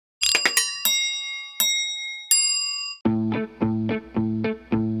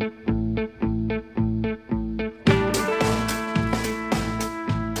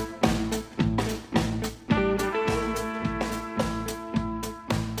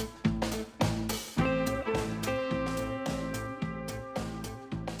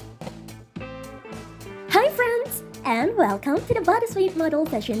and welcome to the Bodysuit model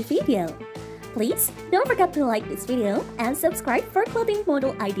fashion video. Please don't forget to like this video and subscribe for clothing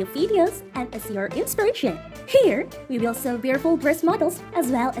model idea videos and as your inspiration. Here, we will show beautiful dress models as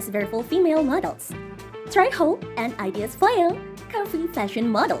well as beautiful female models. Try home and ideas file, curvy fashion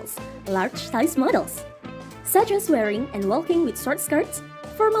models, large size models, such as wearing and walking with short skirts,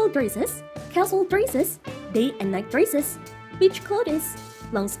 formal dresses, casual dresses, day and night dresses, beach clothes,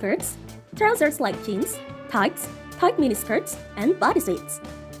 long skirts, trousers like jeans, tights, tight miniskirts, and bodysuits.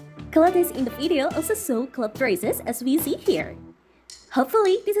 Clothes in the video also show club dresses as we see here.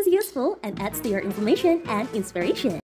 Hopefully this is useful and adds to your information and inspiration.